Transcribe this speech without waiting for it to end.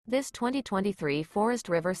This 2023 Forest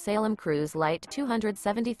River Salem Cruise Lite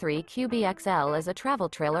 273 QBXL is a travel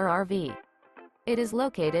trailer RV. It is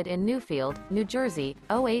located in Newfield, New Jersey,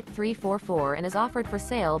 08344 and is offered for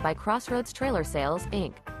sale by Crossroads Trailer Sales,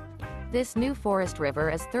 Inc. This new Forest River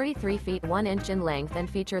is 33 feet 1 inch in length and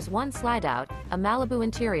features one slideout, a Malibu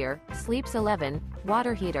interior, sleeps 11,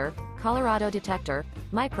 water heater, Colorado Detector,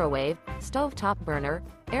 microwave, stovetop burner,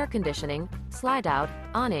 air conditioning, slideout,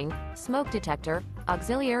 awning, smoke detector,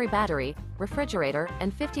 auxiliary battery, refrigerator,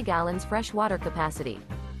 and 50 gallons fresh water capacity.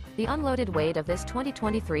 The unloaded weight of this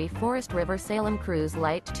 2023 Forest River Salem Cruise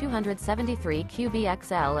Lite 273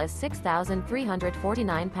 QBXL is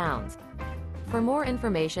 6,349 pounds. For more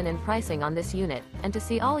information and pricing on this unit, and to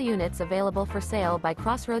see all units available for sale by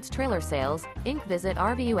Crossroads Trailer Sales, Inc., visit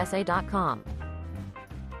RVUSA.com.